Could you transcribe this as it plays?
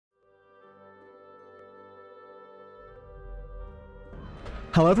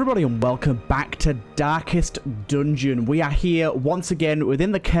Hello everybody and welcome back to Darkest Dungeon. We are here once again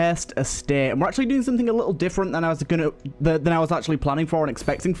within the Cursed Estate, and we're actually doing something a little different than I was actually planning for and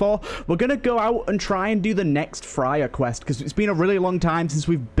expecting for. We're gonna go out and try and do the next Friar quest, because it's been a really long time since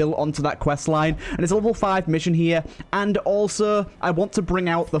we've built onto that quest line, and it's a level 5 mission here. And also I want to bring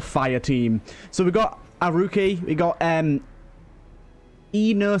out the fire team. So we got Aruki, we got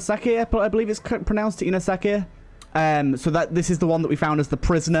Inosake, I believe it's pronounced Inosake. So this is the one that we found as the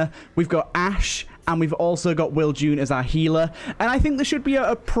prisoner. We've got Ash, and we've also got Will June as our healer. And I think this should be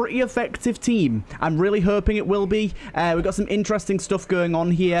a pretty effective team. I'm really hoping it will be. We've got some interesting stuff going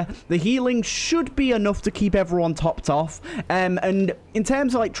on here. The healing should be enough to keep everyone topped off. And in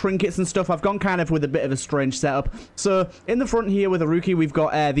terms of like trinkets and stuff, I've gone kind of with a bit of a strange setup. So in the front here with Aruki, we've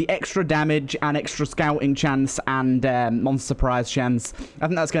got the extra damage and extra scouting chance and monster surprise chance. I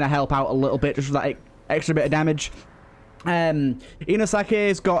think that's going to help out a little bit, just with that extra bit of damage.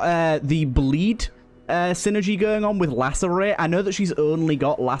 Inosake's got the bleed synergy going on with lacerate. I know that she's only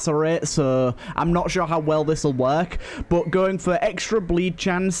got lacerate, so I'm not sure how well this will work, but going for extra bleed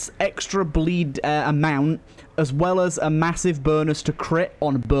chance, extra bleed amount, as well as a massive bonus to crit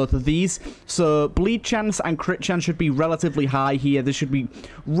on both of these. So bleed chance and crit chance should be relatively high here. This should be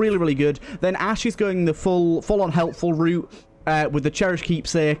really, really good. Then Ash is going the full-on helpful route, with the Cherished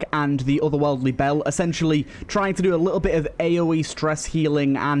Keepsake and the Otherworldly Bell, essentially trying to do a little bit of AoE stress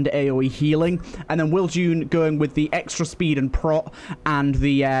healing and AoE healing, and then Will June going with the extra speed and prot and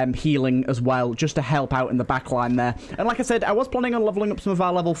the healing as well, just to help out in the backline there. And like I said, I was planning on leveling up some of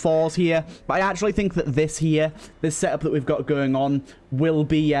our level 4s here, but I actually think that this setup that we've got going on will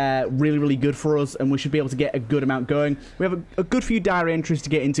be really, really good for us, and we should be able to get a good amount going. We have a good few diary entries to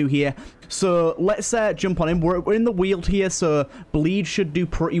get into here, so let's jump on in. We're in the Weald here, so bleed should do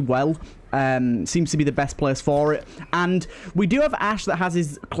pretty well. Seems to be the best place for it. And we do have Ash that has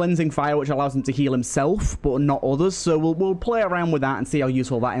his cleansing fire, which allows him to heal himself, but not others, so we'll play around with that and see how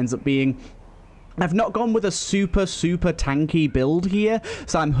useful that ends up being. I've not gone with a super tanky build here,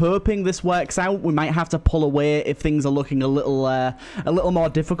 so I'm hoping this works out. We might have to pull away if things are looking a little more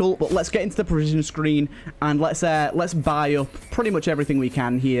difficult, but let's get into the provision screen and let's buy up pretty much everything we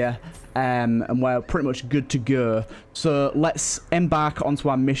can here. And we're pretty much good to go. So let's embark onto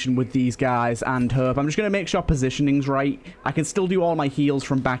our mission with these guys and hope. I'm just going to make sure positioning's right. I can still do all my heals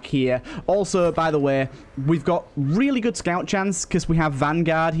from back here. Also, by the way, we've got really good scout chance because we have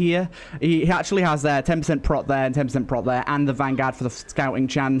Vanguard here. He actually has 10% prot there and 10% prot there, and the Vanguard for the scouting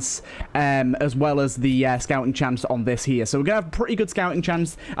chance, as well as the scouting chance on this here. So we're going to have pretty good scouting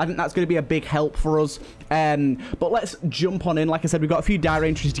chance. I think that's going to be a big help for us. But let's jump on in. Like I said, we've got a few diary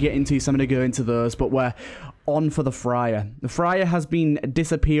entries to get into, so I'm going to go into those, but we're on for the Friar. The Friar has been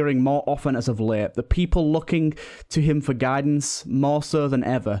disappearing more often as of late. The people looking to him for guidance more so than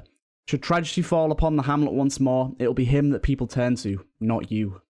ever. Should tragedy fall upon the hamlet once more, it'll be him that people turn to, not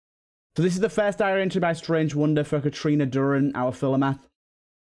you. So this is the first diary entry by Strange Wonder for Katrina Duran, our Philomath.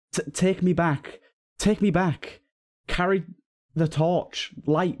 Take me back. Take me back. Carry the torch,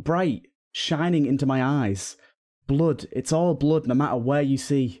 light bright, shining into my eyes. Blood, it's all blood no matter where you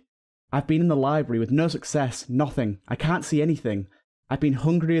see. I've been in the library with no success, nothing. I can't see anything. I've been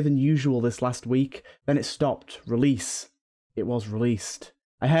hungrier than usual this last week. Then it stopped. Release. It was released.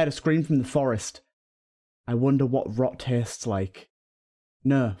 I heard a scream from the forest. I wonder what rot tastes like.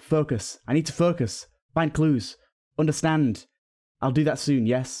 No, focus. I need to focus. Find clues. Understand. I'll do that soon,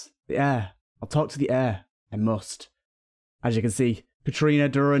 yes? The air. I'll talk to the air. I must. As you can see, Katrina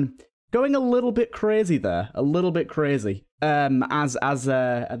Duran going a little bit crazy there. A little bit crazy. As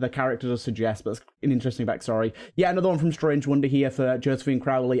the character does suggest, but it's an interesting backstory. Yeah, another one from Strange Wonder here for Josephine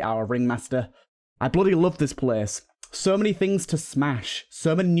Crowley, our ringmaster. I bloody love this place. So many things to smash.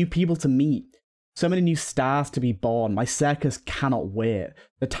 So many new people to meet. So many new stars to be born. My circus cannot wait.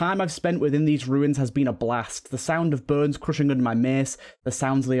 The time I've spent within these ruins has been a blast. The sound of bones crushing under my mace. The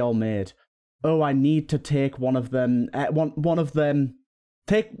sounds they all made. Oh, I need to take one of them.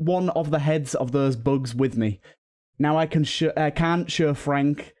 Take one of the heads of those bugs with me. Now I can't show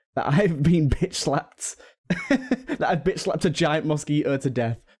Frank that I've been bitch slapped. That I've bitch slapped a giant mosquito to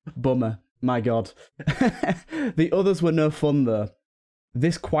death. Bummer. My god. The others were no fun though.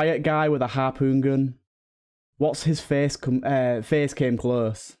 This quiet guy with a harpoon gun. What's his face came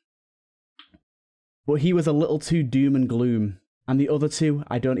close. But he was a little too doom and gloom. And the other two,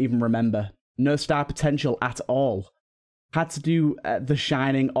 I don't even remember. No star potential at all. Had to do the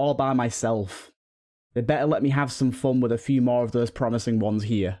shining all by myself. They better let me have some fun with a few more of those promising ones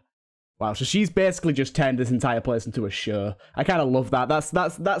here. Wow, so she's basically just turned this entire place into a show. I kind of love that.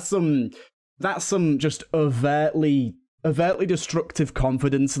 That's some just overtly overtly destructive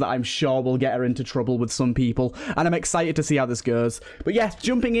confidence that I'm sure will get her into trouble with some people, and I'm excited to see how this goes. But yes,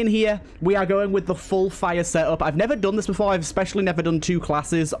 jumping in here, we are going with the full fire setup. I've never done this before. I've especially never done 2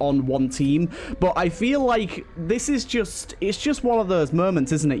 classes on one team, but I feel like this is it's just one of those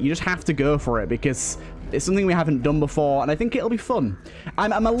moments, isn't it? You just have to go for it because it's something we haven't done before, and I think it'll be fun.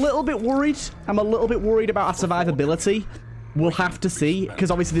 I'm a little bit worried. I'm a little bit worried about our survivability. We'll have to see, because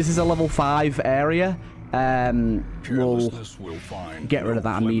obviously this is a level 5 area. We'll get rid of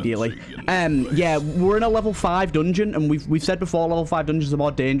that immediately. Yeah, we're in a level 5 dungeon, and we've said before level 5 dungeons are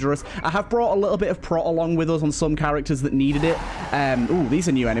more dangerous. I have brought a little bit of prot along with us on some characters that needed it. Ooh, these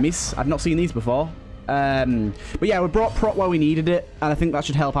are new enemies. I've not seen these before. But yeah, we brought prot where we needed it, and I think that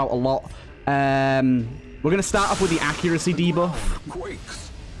should help out a lot. We're going to start off with the accuracy debuff.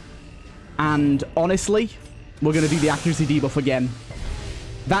 And honestly, we're going to do the accuracy debuff again.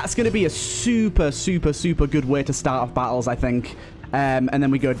 That's going to be a super, super, super good way to start off battles, I think. And then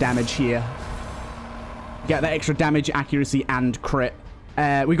we go damage here. Get that extra damage, accuracy, and crit.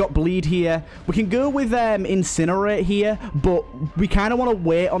 We got bleed here. We can go with incinerate here, but we kind of want to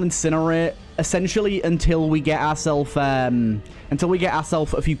wait on incinerate essentially until we get ourselves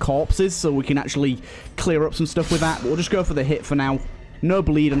a few corpses, so we can actually clear up some stuff with that. But we'll just go for the hit for now. No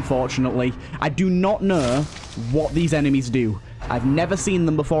bleed, unfortunately. I do not know what these enemies do. I've never seen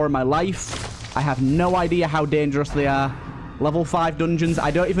them before in my life. I have no idea how dangerous they are. Level 5 dungeons.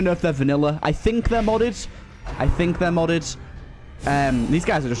 I don't even know if they're vanilla. I think they're modded. These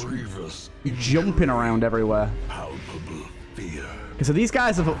guys are just jumping around everywhere. Okay, so these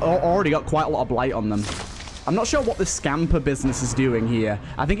guys have already got quite a lot of blight on them. I'm not sure what this scamper business is doing here.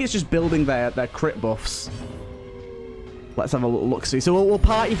 I think it's just building their crit buffs. Let's have a little look-see. So we'll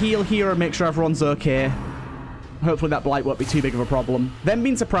party heal here and make sure everyone's okay. Hopefully that blight won't be too big of a problem. Them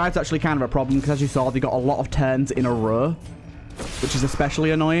being surprised is actually kind of a problem because, as you saw, they got a lot of turns in a row, which is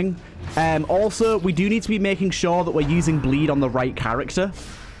especially annoying. Also, we do need to be making sure that we're using bleed on the right character.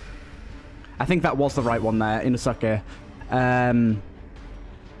 I think that was the right one there, Inosuke.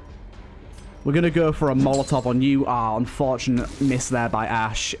 We're going to go for a Molotov on you. Ah, unfortunate miss there by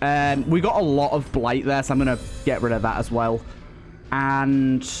Ash. We got a lot of blight there, so I'm going to get rid of that as well.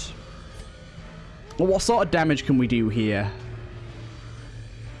 And well, what sort of damage can we do here?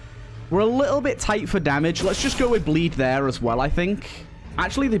 We're a little bit tight for damage. Let's just go with bleed there as well, I think.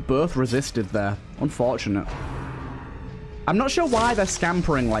 Actually, they both resisted there. Unfortunate. I'm not sure why they're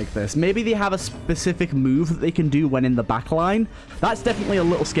scampering like this. Maybe they have a specific move that they can do when in the backline. That's definitely a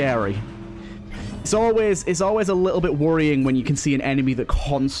little scary. It's always a little bit worrying when you can see an enemy that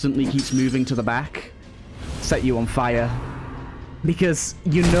constantly keeps moving to the back. Set you on fire. Because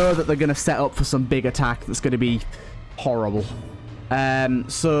you know that they're going to set up for some big attack that's going to be horrible.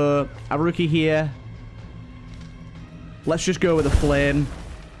 So, Aruki here. Let's just go with a flame.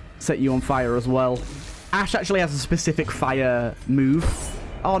 Set you on fire as well. Ash actually has a specific fire move.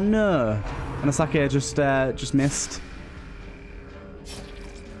 Oh no. Inosuke just missed.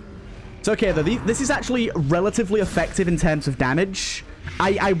 It's okay though. This is actually relatively effective in terms of damage.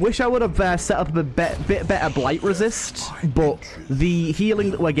 I wish I would have set up a bit better blight resist, but the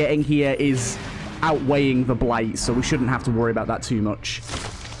healing that we're getting here is outweighing the blight, so we shouldn't have to worry about that too much.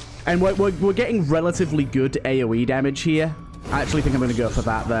 And we're getting relatively good AoE damage here. I actually think I'm going to go for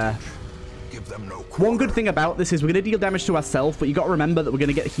that there. One good thing about this is we're going to deal damage to ourselves, but you got to remember that we're going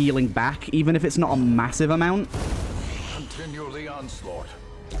to get healing back, even if it's not a massive amount. Continue the onslaught.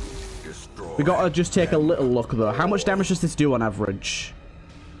 We got to just take a little look though. How much damage does this do on average?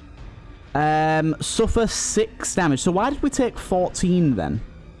 Suffer 6 damage. So why did we take 14 then?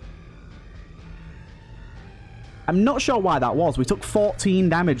 I'm not sure why that was. We took 14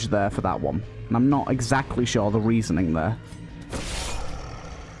 damage there for that one. And I'm not exactly sure the reasoning there.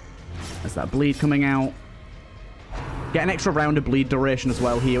 There's that bleed coming out. Get an extra round of bleed duration as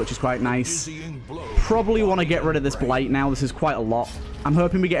well here, which is quite nice. Probably want to get rid of this blight now. This is quite a lot. I'm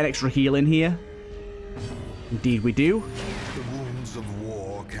hoping we get an extra heal in here. Indeed we do. The wounds of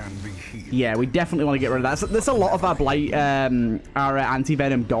war can be healed. Yeah, we definitely want to get rid of that. So there's a lot of our blight, our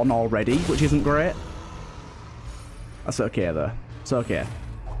anti-venom gone already, which isn't great. That's okay though. It's okay.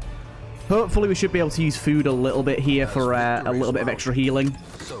 Hopefully we should be able to use food a little bit here for a little bit of extra healing.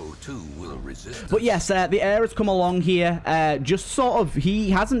 So too will resistance. But yes, the heir has come along here. Just sort of, he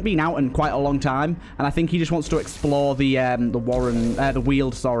hasn't been out in quite a long time, and I think he just wants to explore the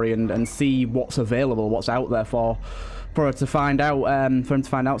Weald, sorry, and see what's available, what's out there for her to find out. For him to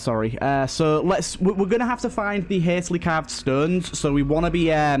find out, sorry. So we're gonna have to find the hastily carved stones. So we want to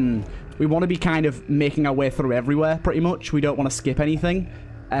be kind of making our way through everywhere, pretty much. We don't want to skip anything.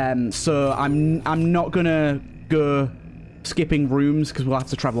 So I'm not gonna go skipping rooms because we'll have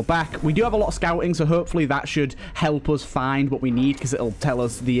to travel back. We do have a lot of scouting, so hopefully that should help us find what we need because it'll tell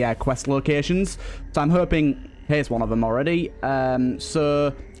us the quest locations. So I'm hoping... Here's one of them already.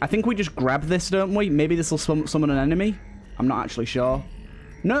 So I think we just grab this, don't we? Maybe this will summon an enemy. I'm not actually sure.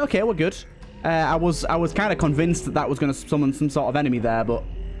 No, okay, we're good. I was kind of convinced that that was going to summon some sort of enemy there, but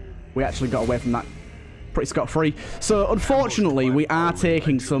we actually got away from that pretty scot-free. So unfortunately, we are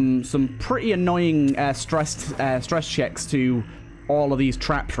taking some pretty annoying stress checks to all of these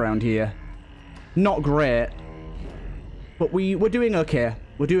traps around here. Not great, but we're doing okay.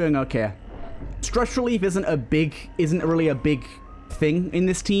 We're doing okay. Stress relief isn't really a big thing in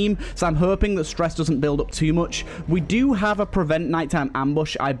this team, so I'm hoping that stress doesn't build up too much. We do have a prevent nighttime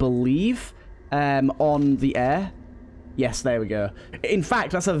ambush, I believe, on the air. Yes, there we go. In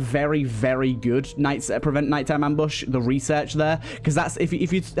fact, that's a very, very good prevent nighttime ambush, the research there, because that's, if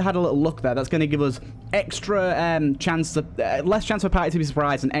you had a little look there, that's going to give us extra chance to, less chance for party to be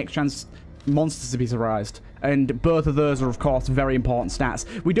surprised and extra chance monsters to be surprised. And both of those are, of course, very important stats.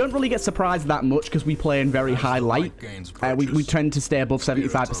 We don't really get surprised that much because we play in very high light. We tend to stay above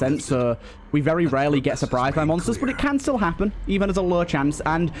 75%, so we very rarely get surprised by monsters, but it can still happen, even as a low chance.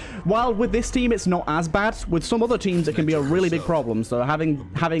 And while with this team it's not as bad, with some other teams it can be a really big problem, so having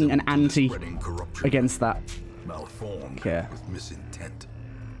an anti against that. Okay.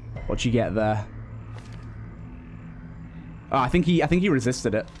 What'd you get there? Oh, I think he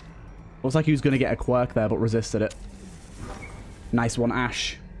resisted it. Looks like he was going to get a quirk there, but resisted it. Nice one,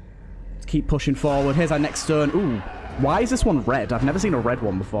 Ash. Let's keep pushing forward. Here's our next stone. Ooh, why is this one red? I've never seen a red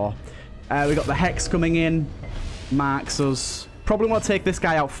one before. We got the Hex coming in. Marks us. Probably want to take this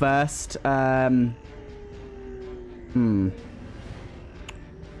guy out first. Let's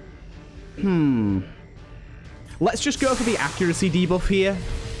just go for the accuracy debuff here.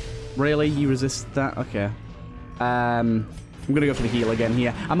 Really? You resist that? Okay. I'm going to go for the heal again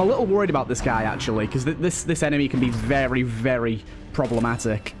here. I'm a little worried about this guy, actually, because this enemy can be very, very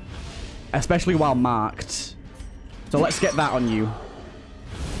problematic. Especially while marked. So let's get that on you.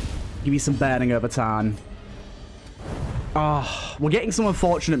 Give you some burning over time. Oh, we're getting some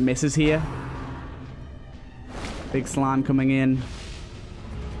unfortunate misses here. Big slime coming in.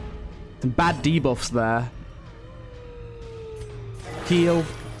 Some bad debuffs there. Heal.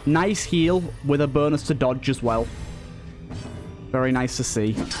 Nice heal with a bonus to dodge as well. Very nice to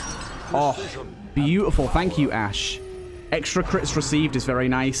see. Oh, beautiful. Thank you, Ash. Extra crits received is very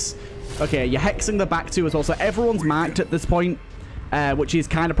nice. Okay, you're hexing the back two as well. So everyone's marked at this point, which is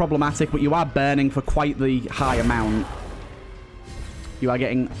kind of problematic, but you are burning for quite the high amount. You are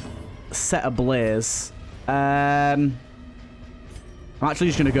getting set ablaze. I'm actually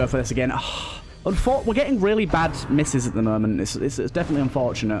just going to go for this again. Oh, we're getting really bad misses at the moment. It's definitely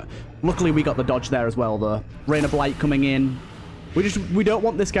unfortunate. Luckily, we got the dodge there as well, though. Rain of Blight coming in. We don't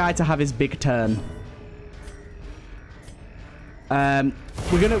want this guy to have his big turn.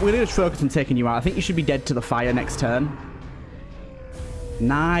 We're gonna focus on taking you out. I think you should be dead to the fire next turn.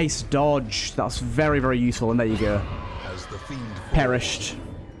 Nice dodge. That's very, very useful. And there you go. As the fiend perished.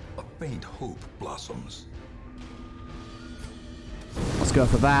 A faint hope blossoms. Let's go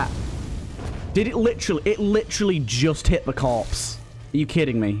for that. Did it literally? It literally just hit the corpse. Are you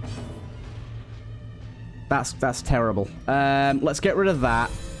kidding me? That's terrible. Let's get rid of that.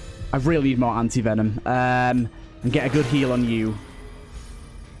 I really need more anti-venom. And get a good heal on you.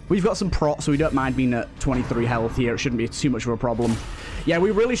 We've got some procs, so we don't mind being at 23 health here. It shouldn't be too much of a problem. Yeah,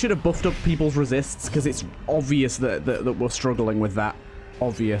 we really should have buffed up people's resists, because it's obvious that we're struggling with that.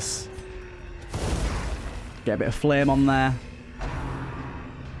 Obvious. Get a bit of flame on there.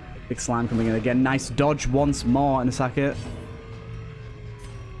 Big slime coming in again. Nice dodge once more in a second.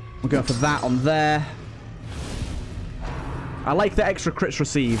 We'll go for that on there. I like the extra crits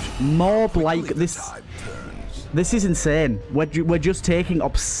received. More blight. This is insane. We're just taking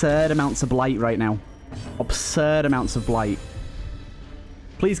absurd amounts of blight right now. Absurd amounts of blight.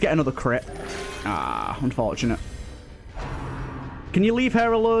 Please get another crit. Ah, unfortunate. Can you leave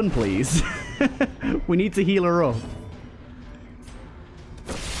her alone, please? We need to heal her up.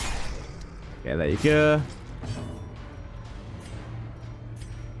 Yeah, there you go.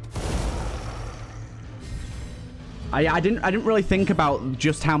 I didn't really think about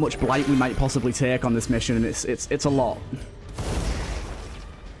just how much blight we might possibly take on this mission, and it's a lot.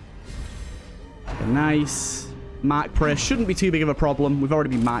 Okay, nice. Mark press shouldn't be too big of a problem. We've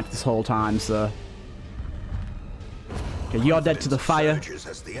already been marked this whole time, so. Okay, you're dead to the fire.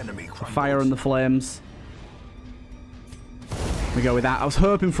 The fire and the flames. We go with that. I was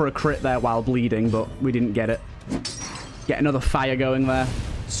hoping for a crit there while bleeding, but we didn't get it. Get another fire going there.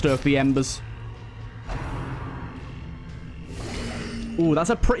 Stoke the embers. Ooh,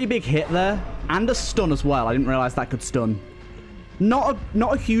 that's a pretty big hit there. And a stun as well. I didn't realize that could stun. Not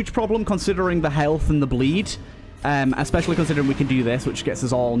a huge problem considering the health and the bleed. Especially considering we can do this, which gets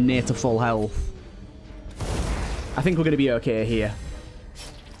us all near to full health. I think we're going to be okay here.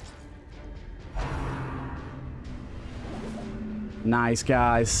 Nice,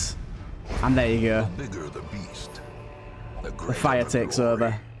 guys. And there you go. The bigger the beast, The fire takes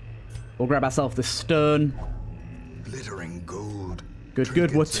over. We'll grab ourselves the stun. Glittering gold. Good,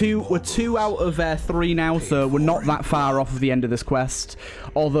 good. We're two out of 3 now, so we're not that far off of the end of this quest.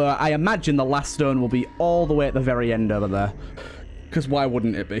 Although I imagine the last stone will be all the way at the very end over there. Because why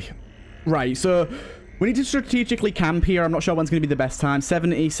wouldn't it be? Right, so we need to strategically camp here. I'm not sure when's going to be the best time.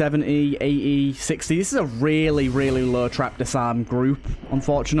 70, 70, 80, 60. This is a really, really low trap disarm group,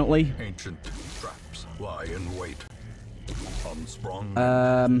 unfortunately. Ancient traps lie in wait.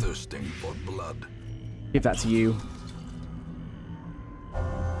 Unsprung, thirsting for blood. Give that to you.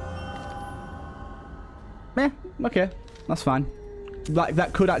 Okay, that's fine.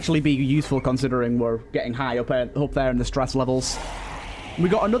 That could actually be useful considering we're getting high up there in the stress levels. We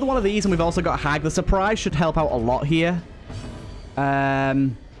got another one of these, and we've also got Hag. The surprise should help out a lot here. I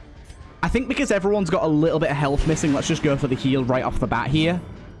think because everyone's got a little bit of health missing, let's just go for the heal right off the bat here.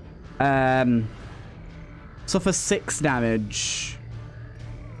 So for 6 damage,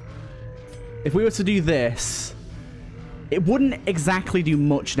 if we were to do this, it wouldn't exactly do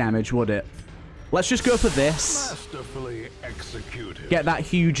much damage, would it? Let's just go for this. Masterfully executed. Get that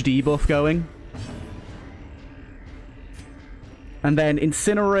huge debuff going. And then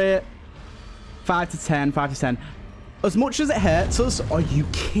incinerate. 5 to 10, 5 to 10. As much as it hurts us, are you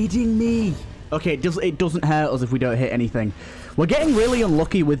kidding me? Okay, it doesn't hurt us if we don't hit anything. We're getting really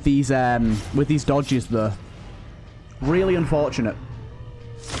unlucky with these dodges though. Really unfortunate.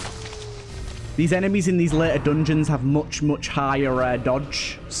 These enemies in these later dungeons have much, much higher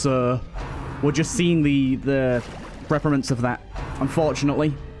dodge, so we're just seeing the reprimants of that,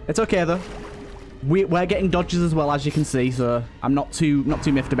 unfortunately. It's okay, though. We're getting dodges as well, as you can see, so I'm not too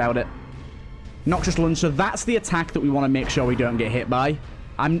miffed about it. Noxious Launcher, that's the attack that we want to make sure we don't get hit by.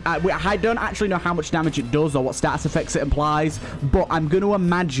 I don't actually know how much damage it does or what status effects it implies, but I'm going to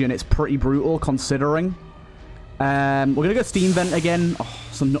imagine it's pretty brutal, considering. We're going to go Steam Vent again. Oh,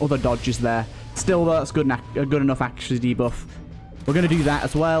 some other dodges there. Still, though, that's good enough actually debuff. We're going to do that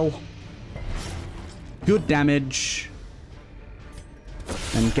as well. Good damage.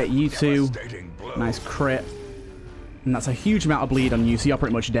 And get you two. Nice crit. And that's a huge amount of bleed on you, so you're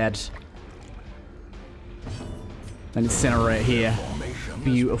pretty much dead. Then incinerate here.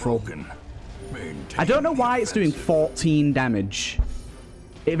 Beautiful. I don't know why it's doing 14 damage.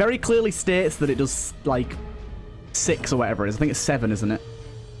 It very clearly states that it does, like, 6 or whatever it is. I think it's 7, isn't it?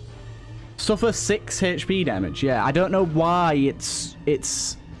 Suffer 6 HP damage. Yeah, I don't know why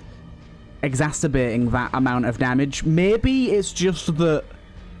it's exacerbating that amount of damage. Maybe it's just that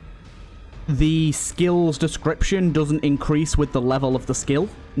the skill's description doesn't increase with the level of the skill.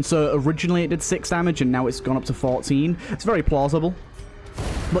 And so originally it did 6 damage and now it's gone up to 14. It's very plausible.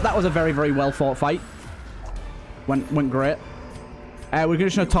 But that was a very, very well fought fight. Went great. We're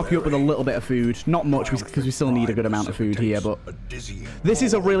just going to top you up with a little bit of food. Not much, because we still need a good amount of food here, but this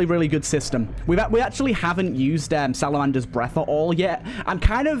is a really, really good system. We actually haven't used Salamander's Breath at all yet. I'm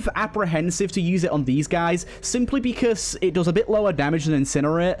kind of apprehensive to use it on these guys, simply because it does a bit lower damage than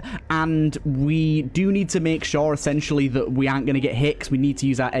Incinerate, and we do need to make sure, essentially, that we aren't going to get hit, because we need to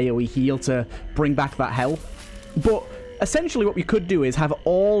use our AoE heal to bring back that health. But essentially, what we could do is have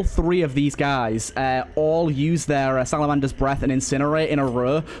all 3 of these guys all use their Salamander's Breath and Incinerate in a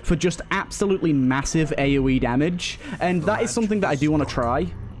row for just absolutely massive AoE damage. And that is something that I do want to try.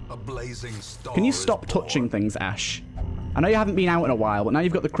 Can you stop touching things, Ash? I know you haven't been out in a while, but now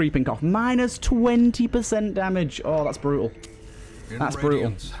you've got the creeping cough. Minus 20% damage. Oh, that's brutal. That's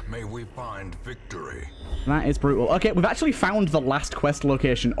brutal. May we find victory. That is brutal. Okay, we've actually found the last quest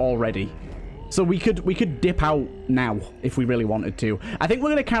location already. So we could dip out now if we really wanted to. I think we're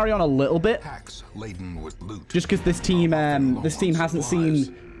going to carry on a little bit, just because this team hasn't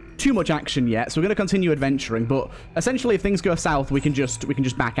seen too much action yet. So we're going to continue adventuring. But essentially, if things go south, we can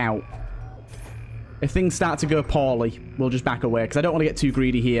just back out. If things start to go poorly, we'll just back away because I don't want to get too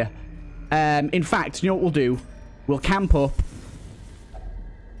greedy here. In fact, you know what we'll do? We'll camp up.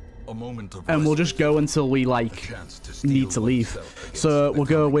 And we'll just go until we, like, need to leave. So we'll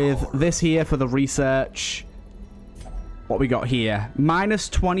go with this here for the research. What we got here? Minus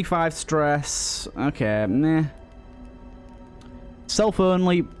 25 stress. Okay, meh.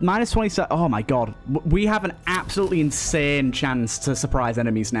 Self-only. Minus 27. Oh, my God. We have an absolutely insane chance to surprise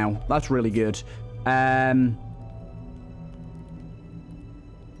enemies now. That's really good.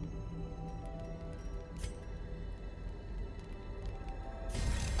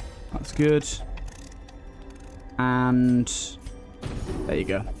 That's good. And there you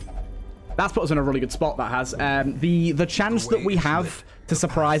go. That's put us in a really good spot, that has. The chance that we have to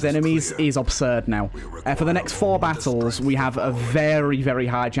surprise enemies is absurd now. For the next 4 battles, we have a very, very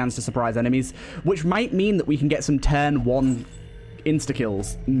high chance to surprise enemies, which might mean that we can get some turn 1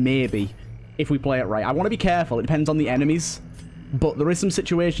 insta-kills, maybe, if we play it right. I want to be careful. It depends on the enemies, but there is some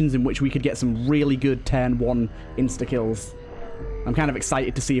situations in which we could get some really good turn 1 insta-kills. I'm kind of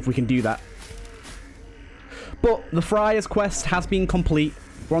excited to see if we can do that. But the Friars quest has been complete.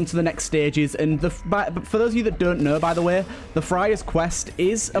 We're on to the next stages, and for those of you that don't know, by the way, the Friars quest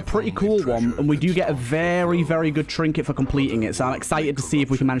is a pretty cool one, and we do get a very, very good trinket for completing it, so I'm excited to see if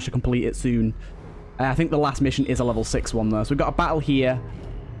we can manage to complete it soon. I think the last mission is a level 6 one, though, so we've got a battle here.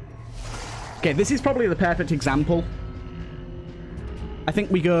 Okay, this is probably the perfect example. I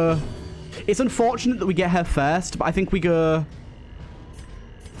think we go... It's unfortunate that we get her first, but I think we go...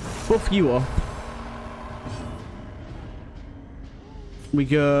 Buff you up. We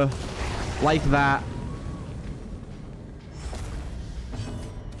go like that.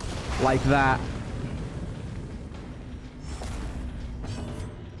 Like that.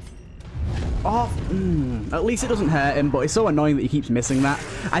 Oh, at least it doesn't hurt him, but it's so annoying that he keeps missing that.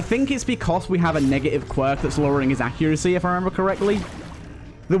 I think it's because we have a negative quirk that's lowering his accuracy, if I remember correctly.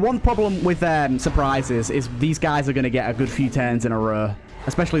 The one problem with surprises is these guys are going to get a good few turns in a row,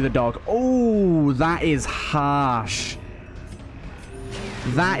 especially the dog. Oh, that is harsh.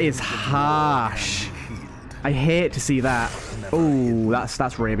 That is harsh. I hate to see that. Oh,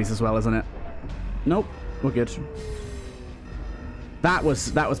 that's rabies as well, isn't it? Nope, we're good. That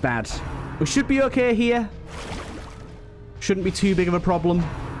was bad. We should be okay here. Shouldn't be too big of a problem.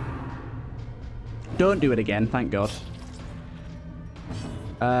 Don't do it again, thank God.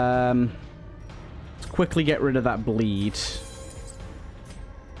 Let's quickly get rid of that bleed.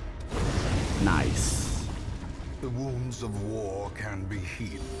 Nice. The wounds of war can be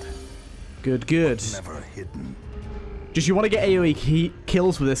healed. Good, good. Never hidden. Just you want to get AoE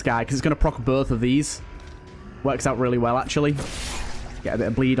kills with this guy because it's going to proc both of these. Works out really well, actually. Get a bit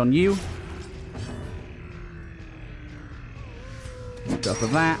of bleed on you. Go for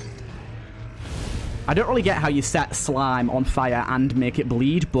that. I don't really get how you set slime on fire and make it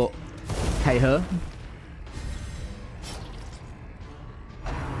bleed, but hey ho.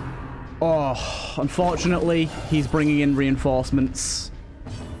 Oh, unfortunately, he's bringing in reinforcements.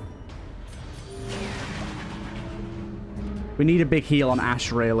 We need a big heal on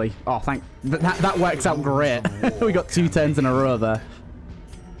Ash, really. Oh, that works out great. We got 2 turns in a row there.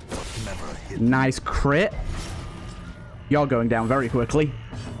 Nice crit. You're going down very quickly.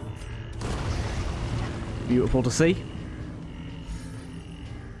 Beautiful to see.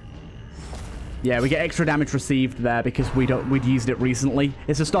 Yeah, we get extra damage received there because we'd used it recently.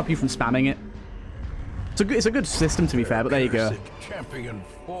 It's to stop you from spamming it. It's a good system, to be fair, but there you go.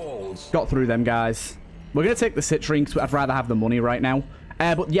 Got through them guys. We're gonna take the citrine because I'd rather have the money right now.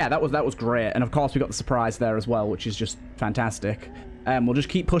 But yeah, that was great, and of course we got the surprise there as well, which is just fantastic. We'll just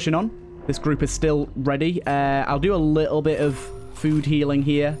keep pushing on. This group is still ready. I'll do a little bit of food healing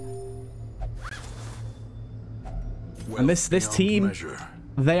here. And this team,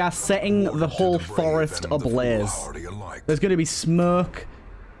 they are setting the whole forest ablaze. There's going to be smoke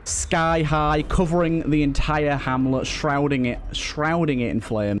sky high, covering the entire hamlet, shrouding it in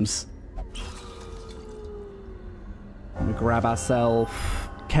flames. We grab ourselves.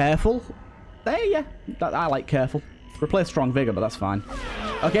 Careful. There, yeah. I like careful. Replace strong vigor, but that's fine.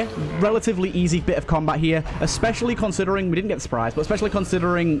 Okay, relatively easy bit of combat here, especially considering we didn't get the surprise, but especially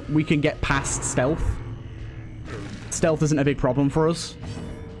considering we can get past stealth. Stealth isn't a big problem for us.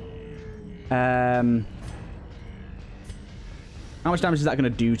 How much damage is that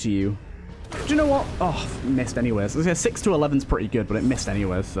going to do to you? Do you know what? Oh, missed anyways. 6 to 11 is pretty good, but it missed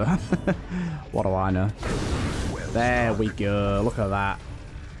anyways, so... What do I know? There we go. Look at that.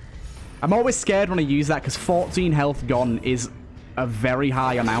 I'm always scared when I use that, because 14 health gone is a very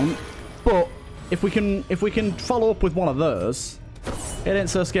high amount. But if we can follow up with one of those, it ain't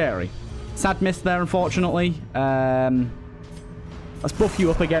so scary. Sad miss there, unfortunately. Let's buff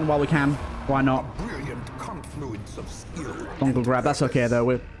you up again while we can. Why not? Dongle grab. That's okay, though.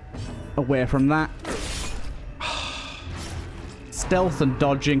 We're away from that. Stealth and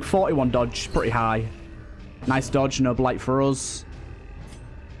dodging. 41 dodge. Pretty high. Nice dodge. No blight for us.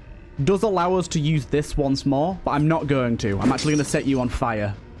 Does allow us to use this once more, but I'm not going to. I'm actually going to set you on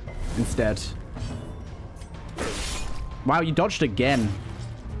fire instead. Wow, you dodged again.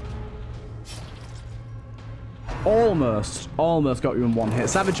 Almost got you in one hit.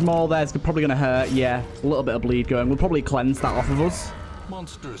 Savage Maul there's probably going to hurt. Yeah, a little bit of bleed going. We'll probably cleanse that off of us.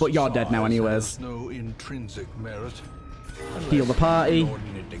 Monsters But you're dead now anyways. No intrinsic merit. Heal the party.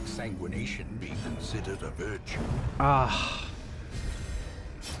 Inordinate exsanguination be considered a virtue. Ah.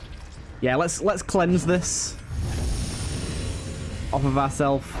 Yeah, let's cleanse this off of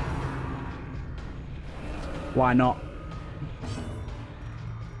ourselves. Why not?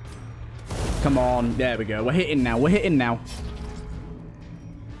 Come on. There we go. We're hitting now. We're hitting now.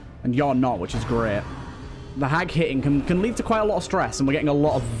 And you're not, which is great. The hag hitting can lead to quite a lot of stress, and we're getting a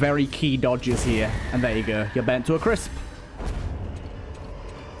lot of very key dodges here. And there you go. You're bent to a crisp.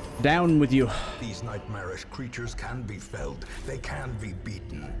 Down with you. These nightmarish creatures can be felled. They can be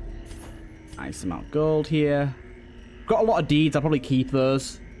beaten. Nice amount of gold here. Got a lot of deeds. I'll probably keep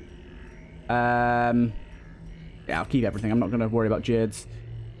those. Yeah, I'll keep everything. I'm not going to worry about jades.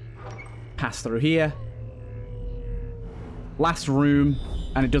 Pass through here. Last room.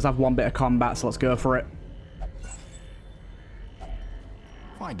 And it does have one bit of combat, so let's go for it.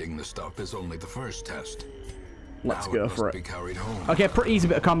 Finding the stuff is only the first test. Let's Now go it for must it. be carried home. Okay, pretty easy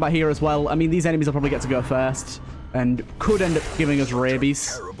bit of combat here as well. I mean, these enemies will probably get to go first. And could end up giving us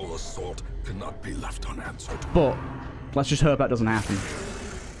rabies. Terrible assault cannot be left unanswered. But let's just hope that doesn't happen.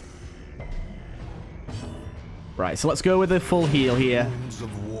 Right, so let's go with a full heal here. Wounds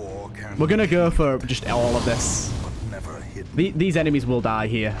of war can We're going to go for just all of this. but never hidden. These enemies will die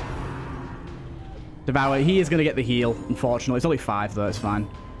here. Devour, he is going to get the heal, unfortunately. It's only 5, though. It's fine.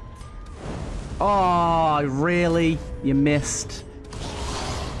 Oh, really? You missed.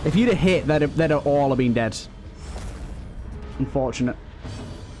 If you'd have hit, they'd all have been dead. Unfortunate.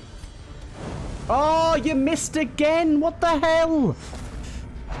 Oh, you missed again. What the hell?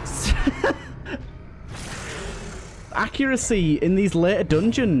 Accuracy in these later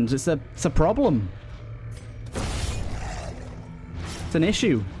dungeons. It's a problem. It's an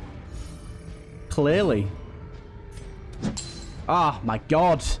issue. Clearly. Oh, my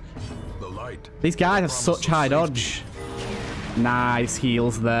God. The light. These guys have such high dodge. Nice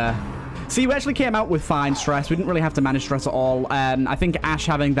heals there. See, we actually came out with fine stress. We didn't really have to manage stress at all. I think Ash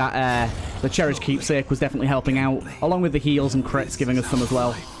having that, the cherished keepsake was definitely helping out. Along with the heals and crits giving us some as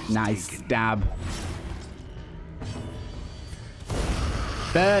well. Nice stab.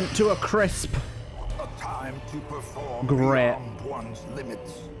 Burnt to a crisp. A time to perform Great. beyond one's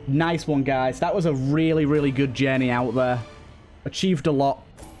limits. Nice one, guys. That was a really, really good journey out there. Achieved a lot.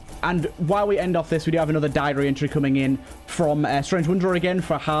 And while we end off this, we do have another diary entry coming in from Strange Wanderer again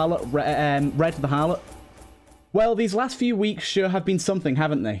for Harlot, Red the Harlot. Well, these last few weeks sure have been something,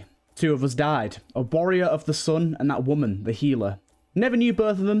 haven't they? 2 of us died. A warrior of the sun and that woman, the healer. Never knew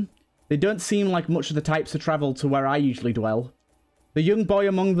both of them. They don't seem like much of the types to travel to where I usually dwell. The young boy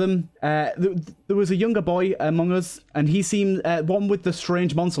among them, there was a younger boy among us, and he seemed one with the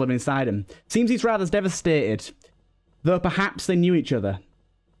strange monster living inside him. Seems he's rather devastated, though perhaps they knew each other.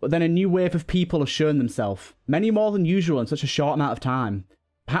 But then a new wave of people have shown themselves, many more than usual in such a short amount of time.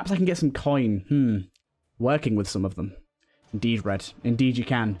 Perhaps I can get some coin. Working with some of them. Indeed, Red. Indeed you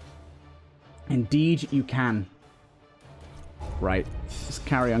can. Indeed you can. Right, let's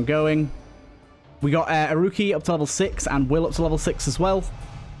carry on going. We got Aruki up to level 6 and Will up to level 6 as well.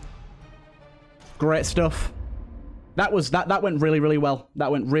 Great stuff. That went really, really well.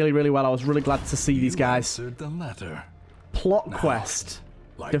 That went really, really well. I was really glad to see these guys. Answered the letter. Plot quest.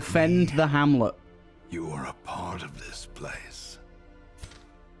 Defend the hamlet. You are a part of this place.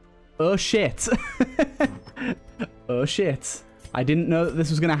 Oh shit. Oh shit. I didn't know that this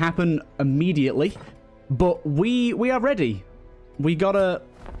was going to happen immediately. But we are ready. We gotta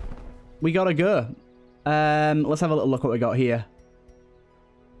go. Let's have a little look what we got here.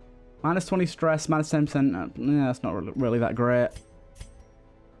 Minus 20 stress, minus 10%. Yeah, that's not really that great.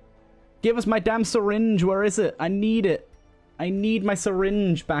 Give us my damn syringe. Where is it? I need it. I need my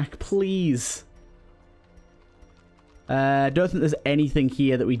syringe back, please. Don't think there's anything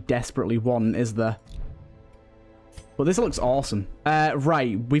here that we desperately want, is there? But this looks awesome.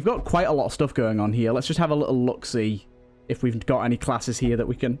 Right, we've got quite a lot of stuff going on here. Let's just have a little look-see if we've got any classes here that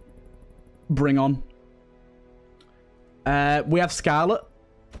we can bring on. We have Scarlet,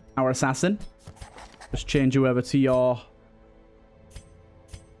 our assassin. Just change you over to your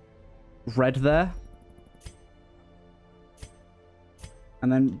red there.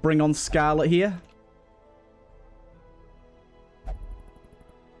 And then bring on Scarlet here.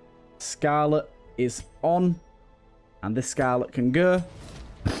 Scarlet is on. And this Scarlet can go.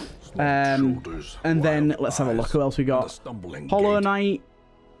 And then let's have a look. Who else we got? Hollow Knight.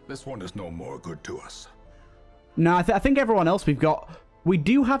 This one is no more good to us. No, I think everyone else we've got. We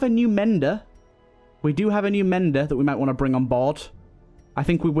do have a new mender. We do have a new mender that we might want to bring on board. I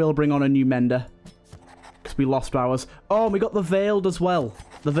think we will bring on a new mender. because we lost ours. Oh, we got the Veiled as well.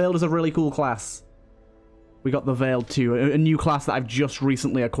 The Veiled is a really cool class. We got the Veiled too, a new class that I've just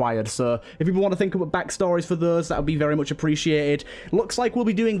recently acquired. So if people want to think about backstories for those, that would be very much appreciated. Looks like we'll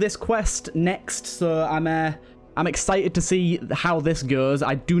be doing this quest next, so I'm excited to see how this goes.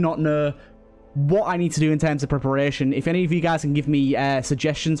 I do not know what I need to do in terms of preparation. If any of you guys can give me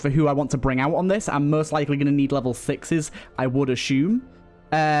suggestions for who I want to bring out on this, I'm most likely going to need level 6s, I would assume.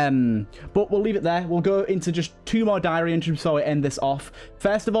 But we'll leave it there. We'll go into just 2 more diary entries before we end this off.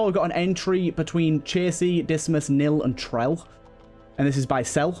 First of all, we've got an entry between Chasey, Dismas, Nil, and Trell. And this is by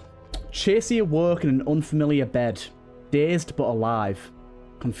Cell. Chasey awoke in an unfamiliar bed, dazed but alive.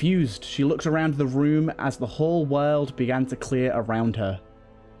 Confused, she looked around the room as the whole world began to clear around her.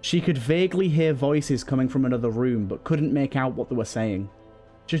 She could vaguely hear voices coming from another room, but couldn't make out what they were saying.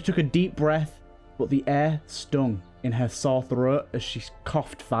 She took a deep breath, but the air stung in her sore throat as she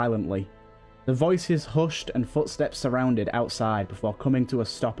coughed violently. The voices hushed and footsteps surrounded outside before coming to a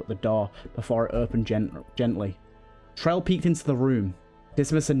stop at the door before it opened gently. Trell peeked into the room,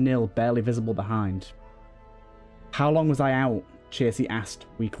 Dismas and Nil barely visible behind. How long was I out? Chasey asked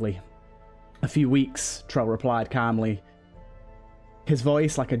weakly. A few weeks, Trell replied calmly, his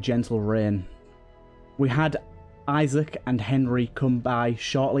voice like a gentle rain. We had Isaac and Henry come by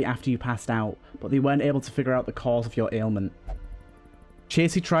shortly after you passed out, but they weren't able to figure out the cause of your ailment.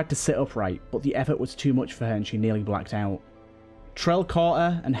 Chasey tried to sit upright, but the effort was too much for her and she nearly blacked out. Trell caught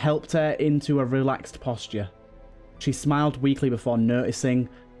her and helped her into a relaxed posture. She smiled weakly before noticing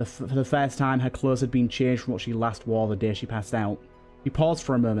for the first time her clothes had been changed from what she last wore the day she passed out. She paused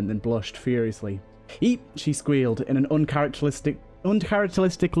for a moment, then blushed furiously. Eep, she squealed in an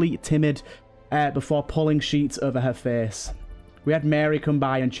uncharacteristically timid before pulling sheets over her face. We had Mary come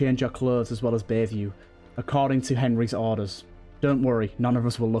by and change your clothes as well as bathe you, according to Henry's orders. Don't worry, none of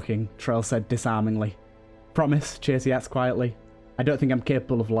us were looking, Trell said disarmingly. Promise, Chasey asked quietly. I don't think I'm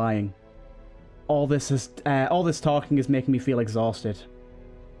capable of lying. All this talking is making me feel exhausted.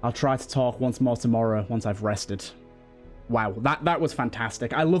 I'll try to talk once more tomorrow once I've rested. Wow, that was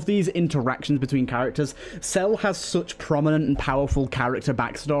fantastic. I love these interactions between characters. Cell has such prominent and powerful character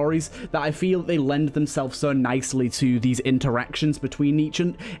backstories that I feel they lend themselves so nicely to these interactions between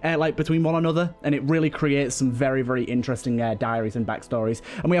between one another, and it really creates some very, very interesting diaries and backstories.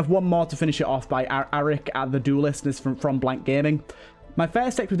 And we have one more to finish it off by Arik the Duelist, and it's from Blank Gaming. My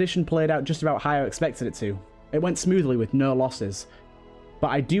first expedition played out just about how I expected it to. It went smoothly with no losses. But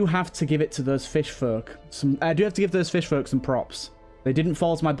I do have to give it to those fish folk. I do have to give those fish folk some props. They didn't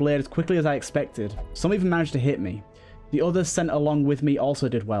fall to my blade as quickly as I expected. Some even managed to hit me. The others sent along with me also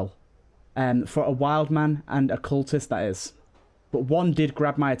did well. For a wild man and a cultist, that is. But one did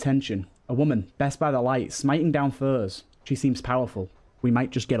grab my attention. A woman, best by the light, smiting down foes. She seems powerful. We might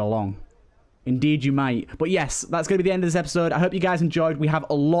just get along. Indeed you might. But yes, that's going to be the end of this episode. I hope you guys enjoyed. We have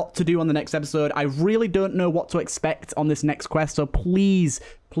a lot to do on the next episode. I really don't know what to expect on this next quest, so please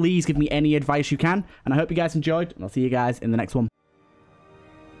give me any advice you can. And I hope you guys enjoyed, and I'll see you guys in the next one.